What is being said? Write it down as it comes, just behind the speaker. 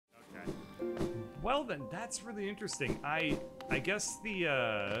Well then, that's really interesting. I guess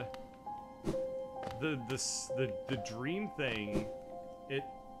the dream thing,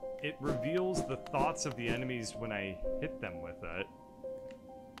 it reveals the thoughts of the enemies when I hit them with it.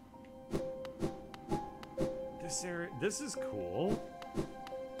 This is cool.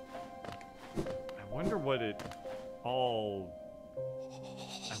 I wonder what it all...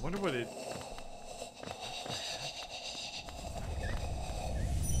 I wonder what it...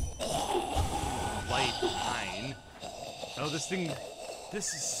 Light 9. Oh, this thing...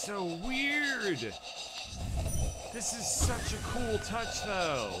 This is so weird! This is such a cool touch,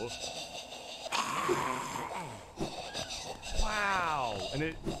 though! Wow! And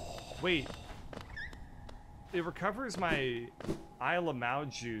it... Wait. It recovers my Isle Mao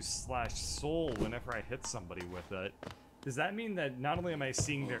juice / soul whenever I hit somebody with it. Does that mean that not only am I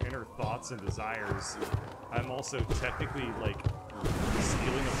seeing their inner thoughts and desires, I'm also technically, like,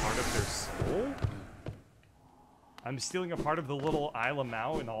 stealing a part of their soul? I'm stealing a part of the little Isle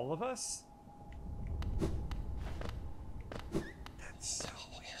Mao in all of us? That's so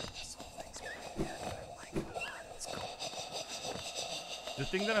weird. This whole thing's weird. I like it a lot. It's cool. The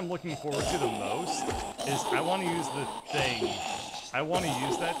thing that I'm looking forward to the most is I want to use the thing. I want to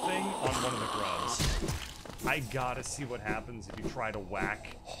use that thing on one of the grubs. I gotta see what happens if you try to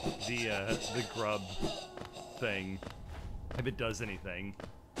whack the grub thing. If it does anything.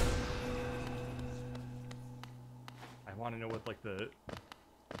 I want to know what what the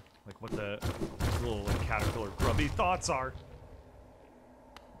little like, caterpillar grubby thoughts are.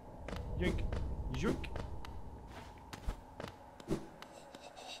 Yoink, yoink.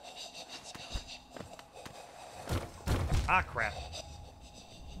 Ah, crap.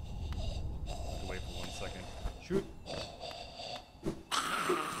 Wait for 1 second. Shoot.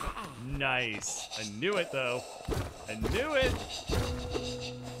 Nice. I knew it, though. I knew it.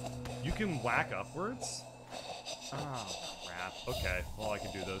 You can whack upwards? Oh, crap. Okay. Well, I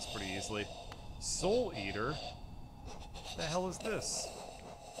can do those pretty easily. Soul Eater? What the hell is this?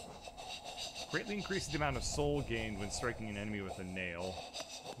 Greatly increases the amount of soul gained when striking an enemy with a nail.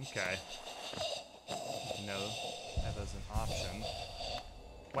 Okay. No, that is an option.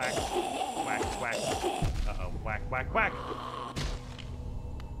 Whack. Whack, whack. Uh-oh. Whack, whack, whack!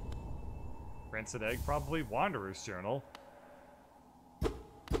 Rancid egg, probably. Wanderer's journal.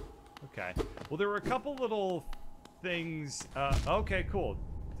 Okay. Well, there were a couple little things. Okay, cool.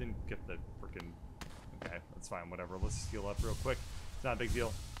 Didn't get the frickin'... Okay, that's fine, whatever. Let's heal up real quick. It's not a big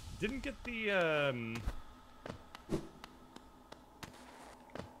deal. Didn't get the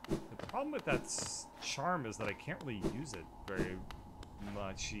problem with that charm is that I can't really use it very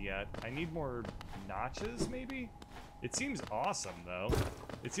much yet. I need more notches, maybe? It seems awesome, though.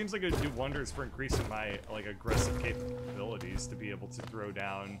 It seems like it would do wonders for increasing my, like, aggressive capabilities to be able to throw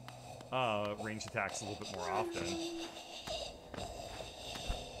down range attacks a little bit more often. Is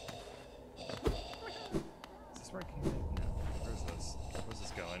this where I came in? No. Where's this? Where's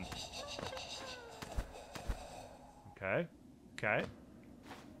this going? Okay. Okay.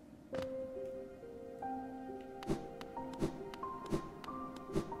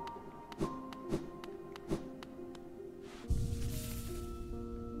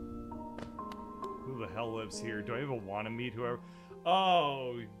 Who the hell lives here? Do I even want to meet whoever?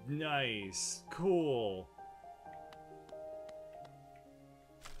 Oh, nice. Cool.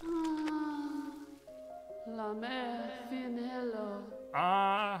 La mer finello.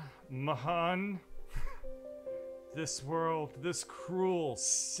 Ah, Mahan. This world, this cruel,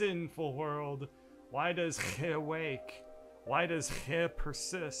 sinful world. Why does he wake? Why does he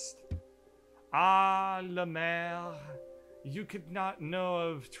persist? Ah, La Mer. You could not know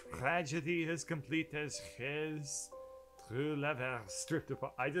of tragedy as complete as his. True lover stripped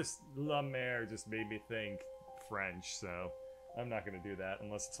apart. La Mer just made me think French, so I'm not gonna do that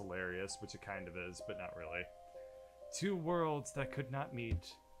unless it's hilarious, which it kind of is, but not really. Two worlds that could not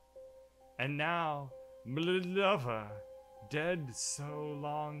meet. And now, lover, dead so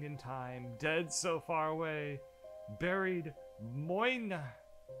long in time, dead so far away, buried moina.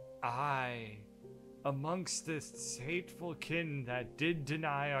 I, amongst this hateful kin that did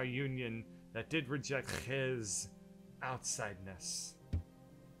deny our union, that did reject his outsideness.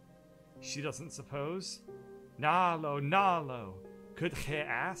 She doesn't suppose? Nalo, Nalo, could he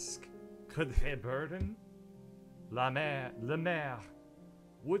ask? Could he burden? La Mer,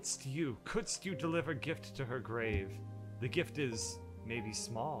 couldst you deliver gift to her grave? The gift is maybe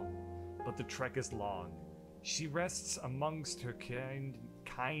small, but the trek is long. She rests amongst her kind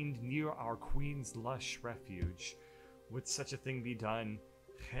near our queen's lush refuge. Would such a thing be done?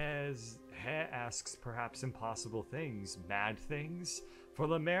 He asks perhaps impossible things, mad things, For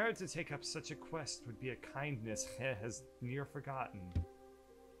Lemaire to take up such a quest would be a kindness he has near forgotten.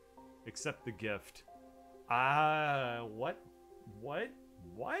 Accept the gift. What?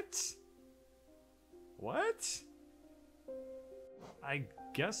 What? I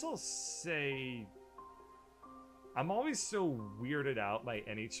guess I'll say... I'm always so weirded out by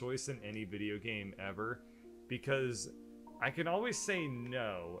any choice in any video game ever, because I can always say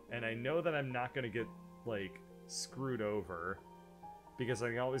no, and I know that I'm not gonna get, like, screwed over, because I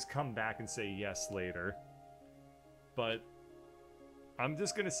can always come back and say yes later. But I'm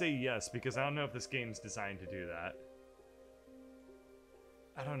just gonna say yes, because I don't know if this game's designed to do that.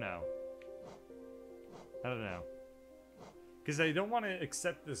 I don't know. Because I don't want to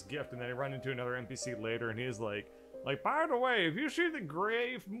accept this gift, and then I run into another NPC later, and he's like, by the way, if you see the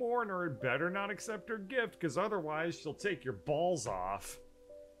grave mourner, better not accept her gift, because otherwise she'll take your balls off.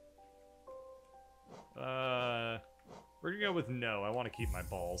 We're gonna go with no. I want to keep my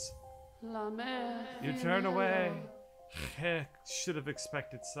balls. You turn away. Should have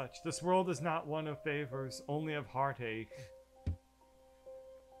expected such. This world is not one of favors, only of heartache.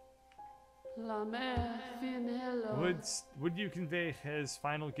 Would you convey his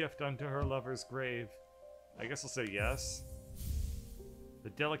final gift unto her lover's grave? I guess I'll say yes.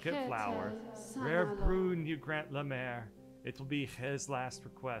 The delicate flower. Rare boon you grant Lemaire. It will be his last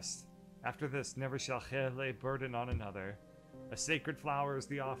request. After this, never shall he lay burden on another. A sacred flower is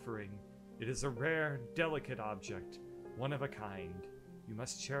the offering. It is a rare, delicate object. One of a kind. You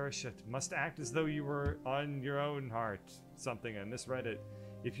must cherish it. Must act as though you were on your own heart. Something, I misread it.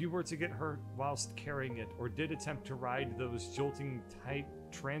 If you were to get hurt whilst carrying it, or did attempt to ride those jolting tight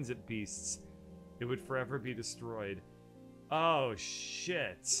transit beasts, it would forever be destroyed. Oh,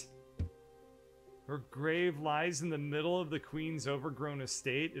 shit. Her grave lies in the middle of the queen's overgrown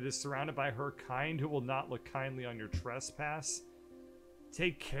estate. It is surrounded by her kind who will not look kindly on your trespass.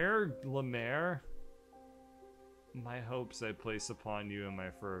 Take care, Lemaire. My hopes I place upon you, and my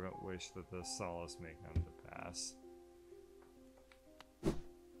fervent wish that this solace may come to pass.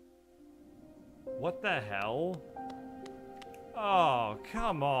 What the hell? Oh,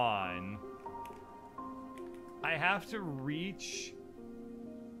 come on. I have to reach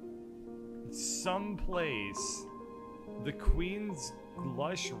someplace. The Queen's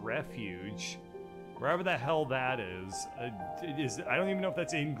Lush Refuge. Wherever the hell that is. I don't even know if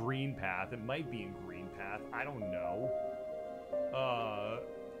that's in Green Path. It might be in Green Path. I don't know.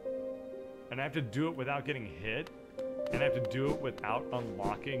 And I have to do it without getting hit. And I have to do it without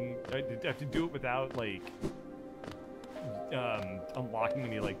unlocking... I have to do it without, like... unlocking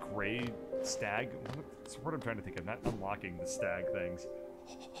any, like, gray stag... What's the word I'm trying to think of? Not unlocking the stag things.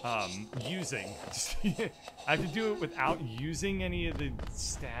 Using. I have to do it without using any of the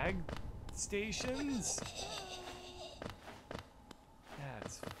stag stations?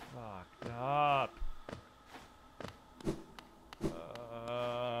 That's fucked up.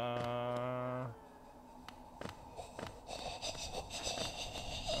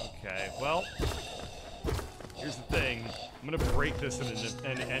 Okay, well, here's the thing. I'm gonna break this and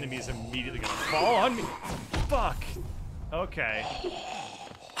an enemy is immediately gonna fall on me. Fuck. Okay.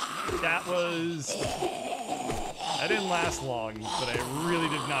 That was... That didn't last long, but I really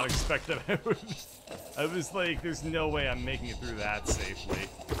did not expect that I would... I was like, there's no way I'm making it through that safely.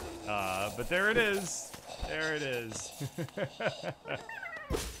 But there it is. There it is.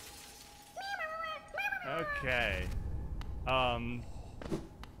 Okay.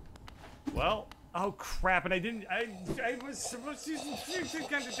 Well, oh crap, and I didn't, I was supposed to use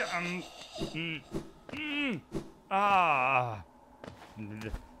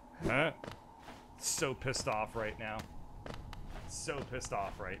Huh? So pissed off right now. So pissed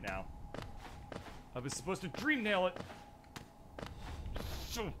off right now. I was supposed to dream nail it.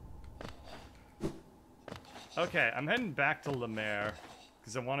 Okay, I'm heading back to Lemaire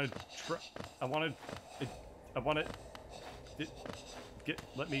because I want to try. I want to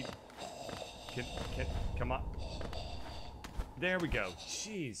let me. Come on. There we go.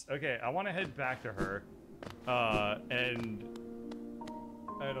 Jeez. Okay, I want to head back to her. And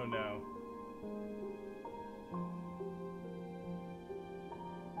I don't know.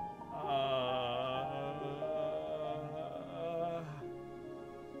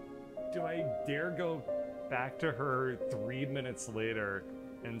 Do I dare go back to her 3 minutes later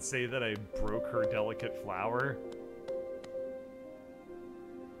and say that I broke her delicate flower?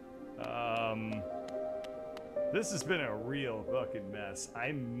 This has been a real fucking mess.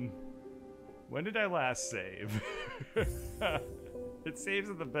 When did I last save? It saves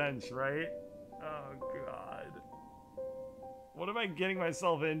at the bench, right? Oh, God. What am I getting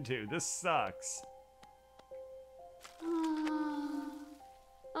myself into? This sucks.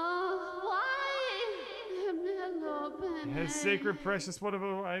 His sacred, precious,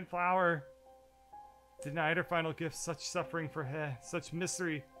 wonderful white flower. Denied her final gift, such suffering for her, such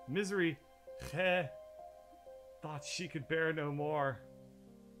misery. Her thought she could bear no more.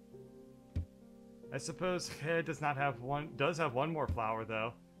 I suppose He does have one more flower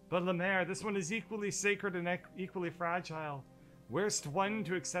though. But Lemaire, this one is equally sacred and equally fragile. Where's one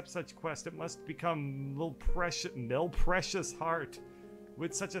to accept such quest? It must become Lil Precious heart.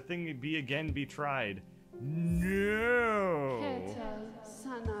 Would such a thing be tried? No.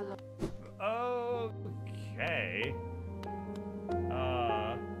 Okay.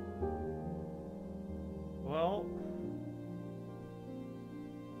 Well,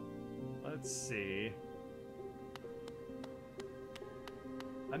 let's see.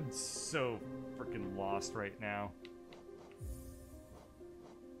 I'm so freaking lost right now.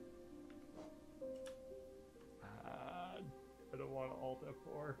 I don't want to alt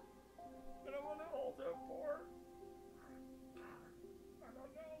F4. I don't want to alt F4.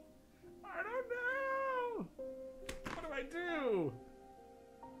 I don't know. What do I do?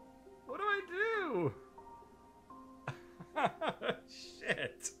 What do I do?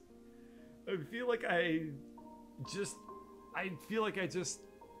 Shit. I feel like I just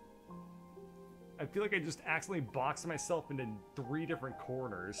accidentally boxed myself into 3 different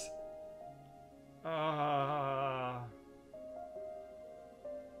corners.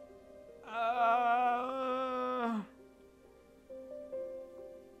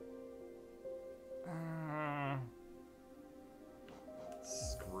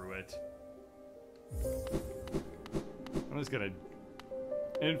 Screw it. I'm just gonna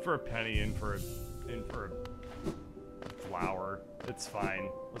in for a penny, in for a flower. It's fine.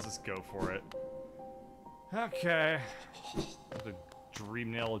 Let's just go for it. Okay. Have to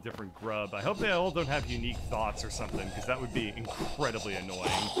dream nail a different grub. I hope they all don't have unique thoughts or something, because that would be incredibly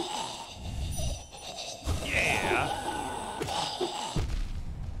annoying. Yeah.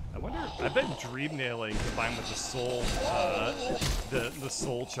 I wonder. I bet dream nailing combined with the soul, the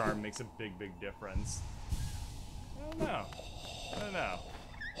soul charm makes a big difference. I don't know.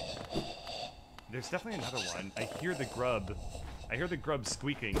 There's definitely another one. I hear the grub. I hear the grub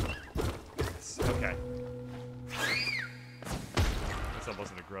squeaking. Okay. Guess that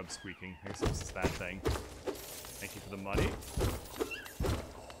wasn't a grub squeaking. I guess this is that thing. Thank you for the money.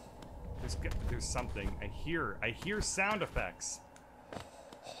 There's something. I hear sound effects.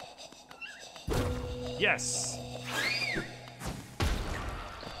 Yes.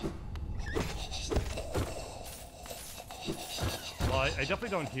 Well, I definitely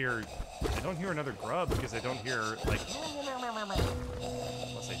don't hear. I don't hear another grub because I don't hear like.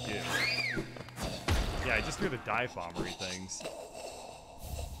 Unless I do. Yeah, I just hear the dive bombery things.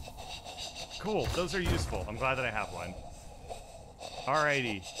 Cool. Those are useful. I'm glad that I have one.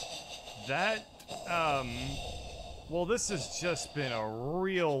 Alrighty. That. Well, this has just been a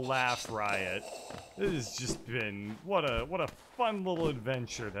real laugh riot. This has just been what a fun little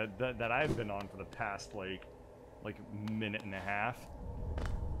adventure that I've been on for the past like minute and a half.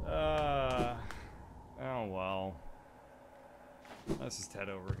 Oh well. Let's just head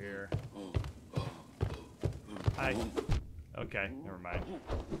over here. Hi. Okay, never mind.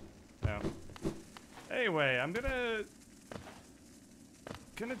 No. Anyway, I'm gonna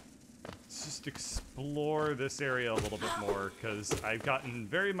just explore this area a little bit more, because I've gotten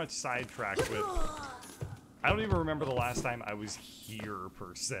very much sidetracked with... I don't even remember the last time I was here,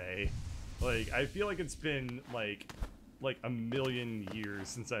 per se. Like, I feel like it's been, like a million years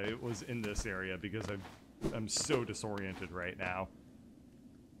since I was in this area, because I'm so disoriented right now.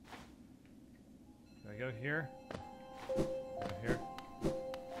 Can I go here? Go here?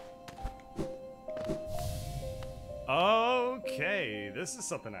 Okay, this is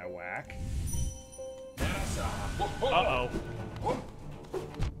something I whack. Uh-oh.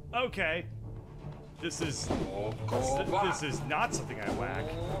 Okay. This is not something I whack.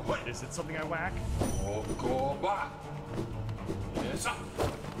 Is it something I whack?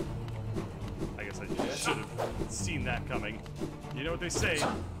 I guess I should have seen that coming. You know what they say?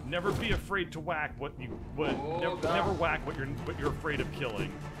 Never be afraid to whack what you never whack what you're afraid of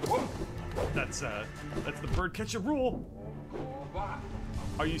killing. That's the birdcatcher rule.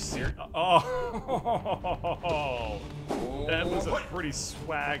 Are you serious? Oh, that was a pretty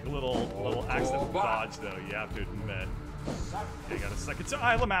swag little accidental dodge, though. You have to admit. Okay, got a second to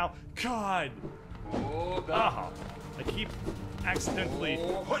Lamau. God. I keep accidentally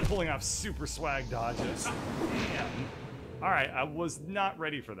pulling off super swag dodges. Damn. All right, I was not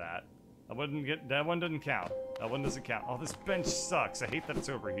ready for that. That one doesn't count. That one doesn't count. Oh, this bench sucks. I hate that it's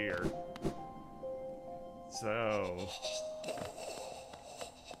over here. So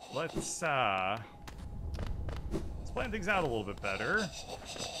let's plan things out a little bit better.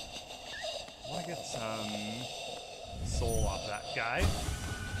 I want to get some soul off that guy.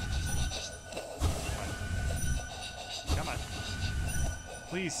 Come on.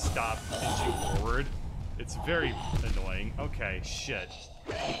 Please stop inching forward. It's very annoying. Okay, shit.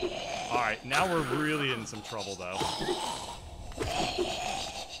 Alright, now we're really in some trouble, though.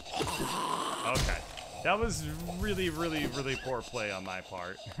 Okay. That was really, really, really poor play on my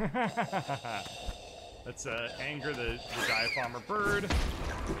part. Let's anger the diaphragm bird.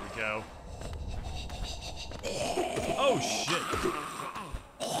 There we go. Oh, shit.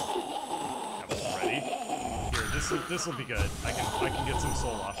 That was ready. Here, this will be good. I can get some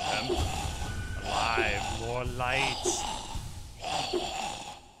soul off of him. Alive, more lights.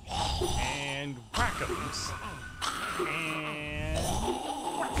 And whack'ems. And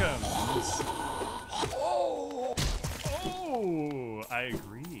whack'ems. Oh, I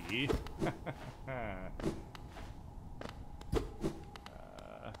agree.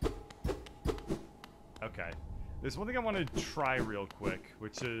 Okay. There's one thing I want to try real quick,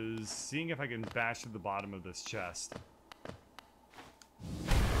 which is seeing if I can bash through the bottom of this chest.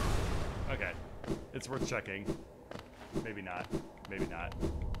 Okay. It's worth checking. Maybe not. Maybe not.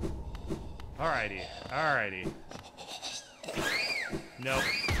 Alrighty. Alrighty. Nope.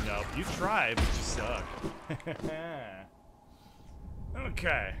 Nope. You tried, but you suck.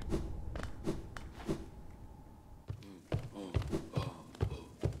 Okay.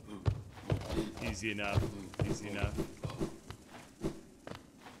 Easy enough. Easy enough.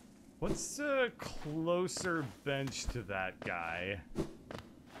 What's a closer bench to that guy?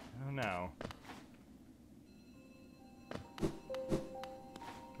 I don't know.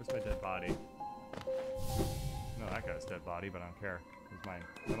 Where's my dead body? No, that guy's dead body, but I don't care. Where's mine?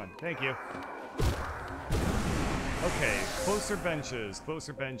 Come on. Thank you. Okay, closer benches.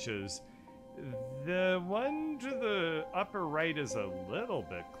 Closer benches. The one to the upper right is a little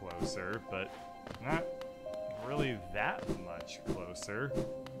bit closer, but not really that much closer.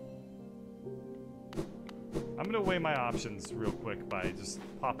 I'm gonna weigh my options real quick by just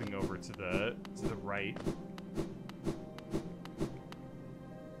popping over to the right.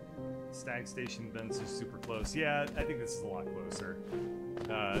 Stag Station bench is super close. Yeah, I think this is a lot closer.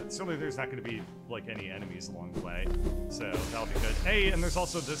 Certainly there's not going to be like any enemies along the way, so that'll be good. Hey, and there's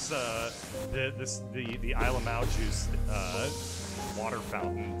also this the Isle of Mauju's water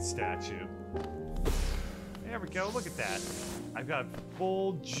fountain statue. There we go. Look at that. I've got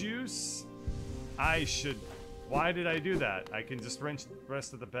full juice. I should. Why did I do that? I can just wrench the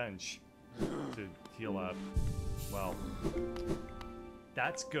rest of the bench to heal up. Well,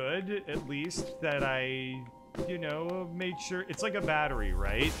 that's good. At least that I, you know, made sure. It's like a battery,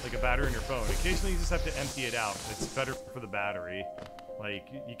 right? Like a battery in your phone. Occasionally you just have to empty it out. It's better for the battery. Like,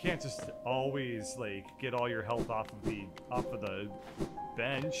 you can't just always, like, get all your health off of the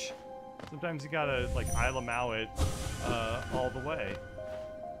bench. Sometimes you gotta, like, Isle of Mau it all the way.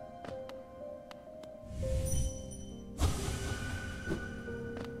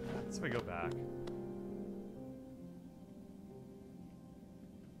 So we go back.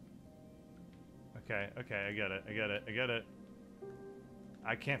 Okay, I get it.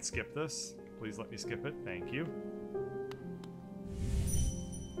 I can't skip this. Please let me skip it. Thank you.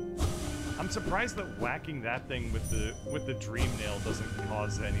 I'm surprised that whacking that thing with the dream nail doesn't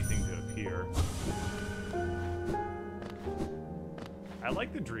cause anything to appear. I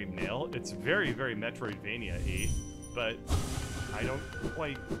like the dream nail. It's very, very Metroidvania-y, but I don't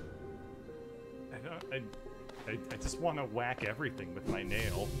quite. I just want to whack everything with my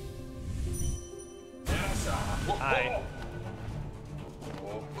nail. Hi.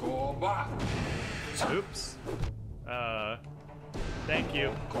 Oops. Thank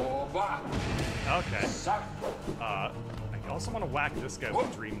you. Okay. I also want to whack this guy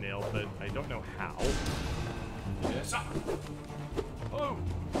with a dream nail, but I don't know how. Oh.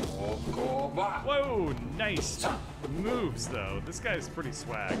 Whoa, nice moves though. This guy's pretty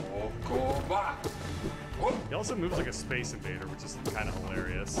swag. He also moves like a space invader, which is kind of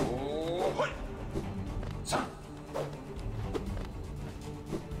hilarious.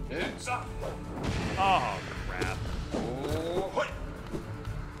 Oh, crap.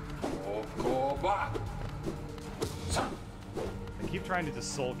 I keep trying to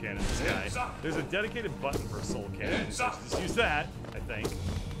just soul cannon this guy. There's a dedicated button for soul cannon, so just use that, I think.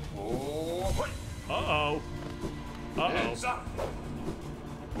 Uh-oh. Uh-oh.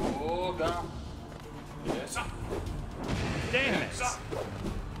 Damn it!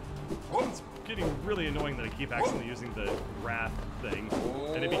 It's getting really annoying that I keep accidentally using the wrath thing.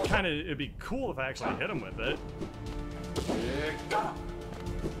 And it'd be cool if I actually hit him with it.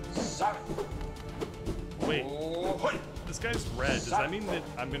 Wait. This guy's red. Does that mean that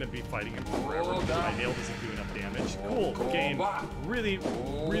I'm gonna be fighting him forever because my nail doesn't do enough damage? Cool. Game. Really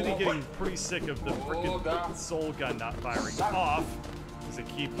getting pretty sick of the frickin' soul gun not firing off because I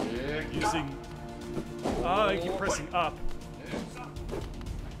keep using. I keep pressing up.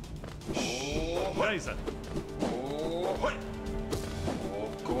 What is that?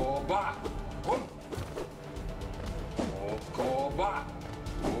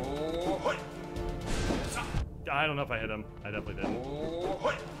 I don't know if I hit him. I definitely didn't.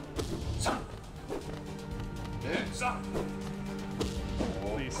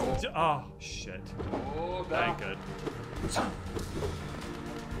 Please. Oh, shit. That ain't good.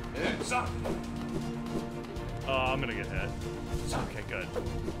 Oh, I'm gonna get hit. Okay, good.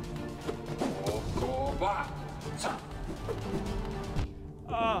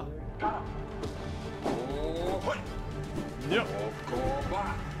 Yep.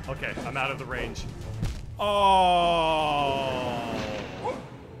 Okay, I'm out of the range. Oh.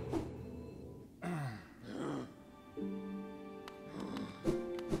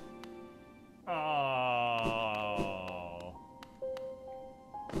 Oh.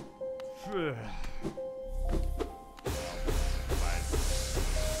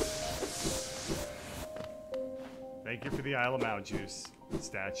 Thank you for the Isle of Mao juice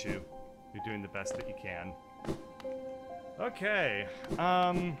statue. You're doing the best that you can. Okay.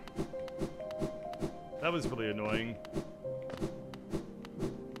 That was really annoying.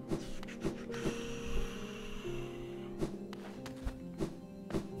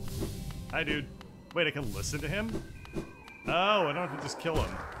 Hi, dude. Wait, I can listen to him? Oh, I don't have to just kill him.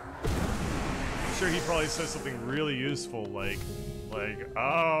 I'm sure he probably says something really useful, like,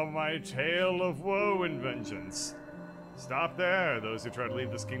 oh, my tale of woe and vengeance. Stop there, those who try to leave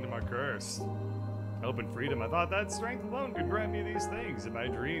this kingdom are cursed. Hope and freedom, I thought that strength alone could grant me these things. In my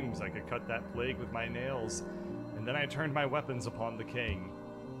dreams, I could cut that plague with my nails. And then I turned my weapons upon the king.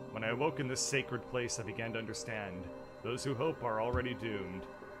 When I awoke in this sacred place, I began to understand. Those who hope are already doomed.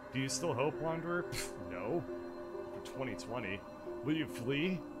 Do you still hope, Wanderer? Pfft, no. For 2020. Will you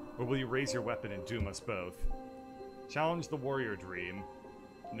flee? Or will you raise your weapon and doom us both? Challenge the warrior dream.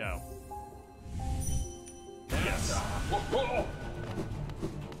 No. Yes.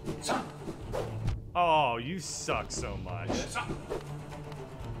 Oh, you suck so much.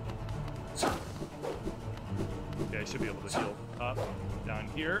 Okay, I should be able to heal up, down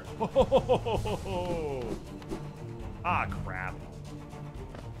here. Ah, crap.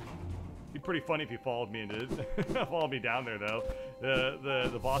 It'd be pretty funny if you followed me into followed me down there, though.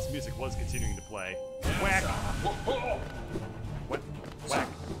 The boss music was continuing to play. Whack! Whack! Whack!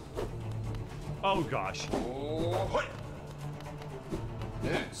 Oh gosh.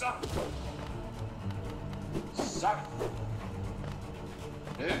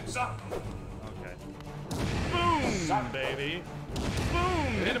 Okay. Boom, baby.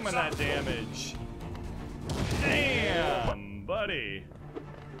 Boom! Hit him with that damage. Damn, buddy.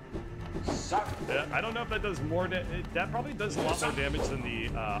 I don't know if that does more. That probably does a lot more damage than the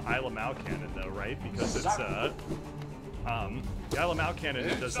Isle of Mao cannon, though, right? Because it's the Isle of Mao cannon,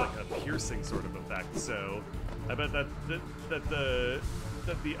 it does like a piercing sort of effect. So I bet that the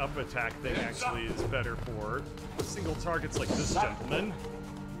up attack thing actually is better for single targets like this gentleman.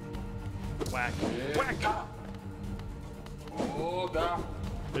 Whack, whack.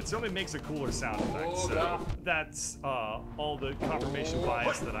 It certainly makes a cooler sound effect, so that's all the confirmation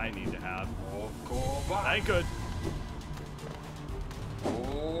bias that I need to have. That ain't good.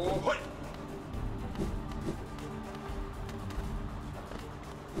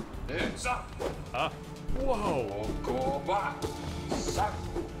 Whoa.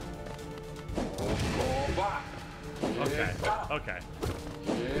 Okay, okay.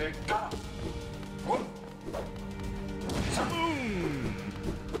 Boom!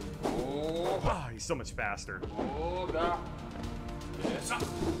 Oh, he's so much faster.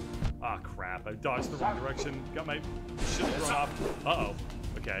 Ah, crap. I dodged the wrong direction. Got my shit thrown off. Uh-oh.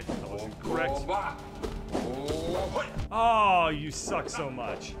 Okay, that wasn't correct. Oh, you suck so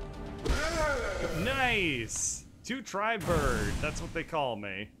much. Nice! 2 Tri-Bird. That's what they call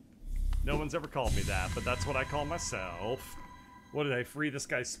me. No one's ever called me that, but that's what I call myself. What, did I free this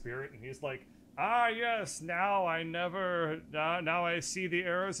guy's spirit? And he's like, ah, yes, now I see the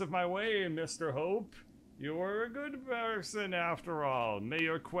errors of my way, Mr. Hope. You were a good person after all. May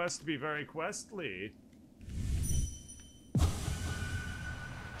your quest be very questly.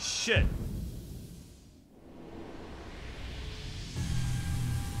 Shit.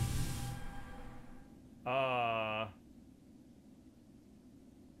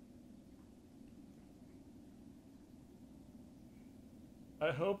 I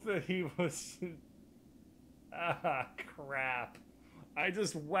hope that he was... Ah, crap. I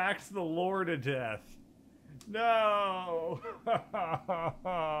just whacked the lore to death. No!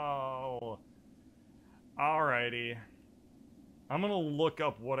 Alrighty. I'm gonna look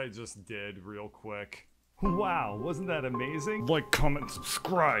up what I just did real quick. Wow, wasn't that amazing? Like, comment,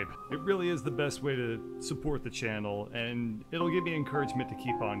 subscribe. It really is the best way to support the channel, and it'll give me encouragement to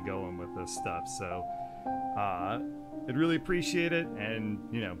keep on going with this stuff, so I'd really appreciate it, and,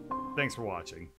 you know, thanks for watching.